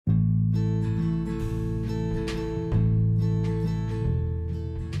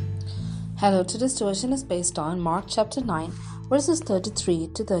Hello, today's devotion is based on Mark chapter 9, verses 33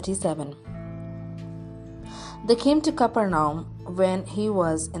 to 37. They came to Capernaum. When he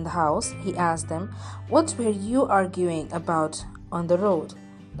was in the house, he asked them, "What were you arguing about on the road?"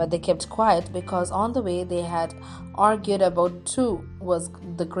 But they kept quiet because on the way they had argued about who was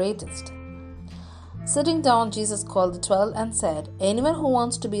the greatest. Sitting down, Jesus called the 12 and said, "Anyone who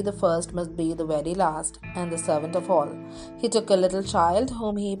wants to be the first must be the very last and the servant of all." He took a little child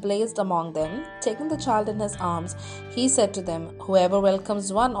whom he placed among them. Taking the child in his arms, he said to them, "Whoever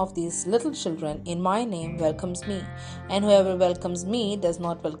welcomes one of these little children in my name welcomes me, and whoever welcomes me does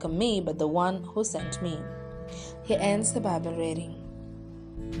not welcome me, but the one who sent me." He ends the Bible reading.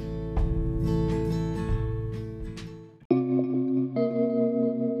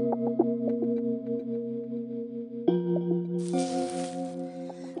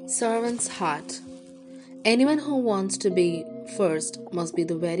 Servant's heart. Anyone who wants to be first must be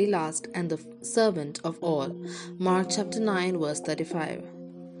the very last and the servant of all. Mark chapter 9 verse 35.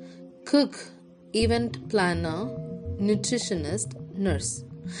 Cook, event planner, nutritionist, nurse.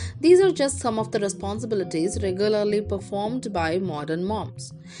 These are just some of the responsibilities regularly performed by modern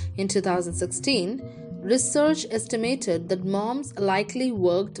moms. In 2016, research estimated that moms likely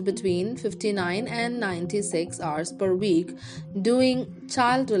worked between 59 and 96 hours per week doing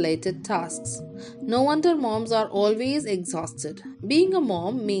child-related tasks. No wonder moms are always exhausted. Being a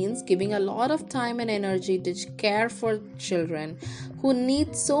mom means giving a lot of time and energy to care for children who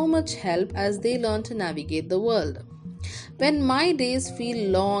need so much help as they learn to navigate the world. When my days feel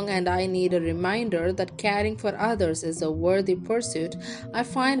long and I need a reminder that caring for others is a worthy pursuit, I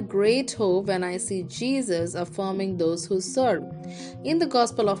find great hope when I see Jesus affirming those who serve. In the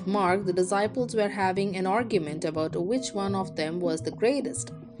Gospel of Mark, the disciples were having an argument about which one of them was the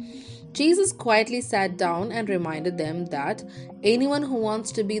greatest. Jesus quietly sat down and reminded them that anyone who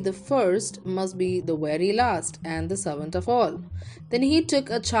wants to be the first must be the very last and the servant of all. Then he took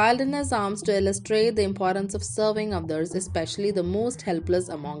a child in his arms to illustrate the importance of serving others, especially the most helpless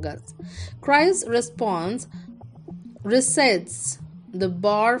among us. Christ's response resets the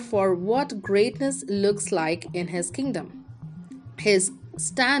bar for what greatness looks like in his kingdom. His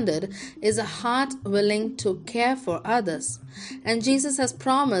standard is a heart willing to care for others. And Jesus has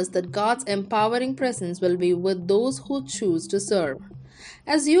promised that God's empowering presence will be with those who choose to serve.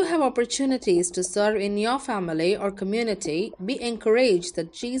 As you have opportunities to serve in your family or community, be encouraged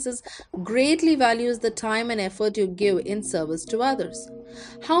that Jesus greatly values the time and effort you give in service to others.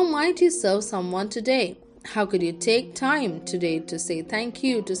 How might you serve someone today? How could you take time today to say thank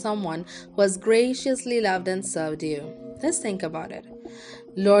you to someone who has graciously loved and served you? Let's think about it.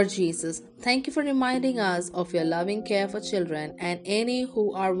 Lord Jesus, thank you for reminding us of your loving care for children and any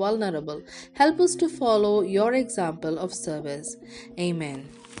who are vulnerable. Help us to follow your example of service. Amen.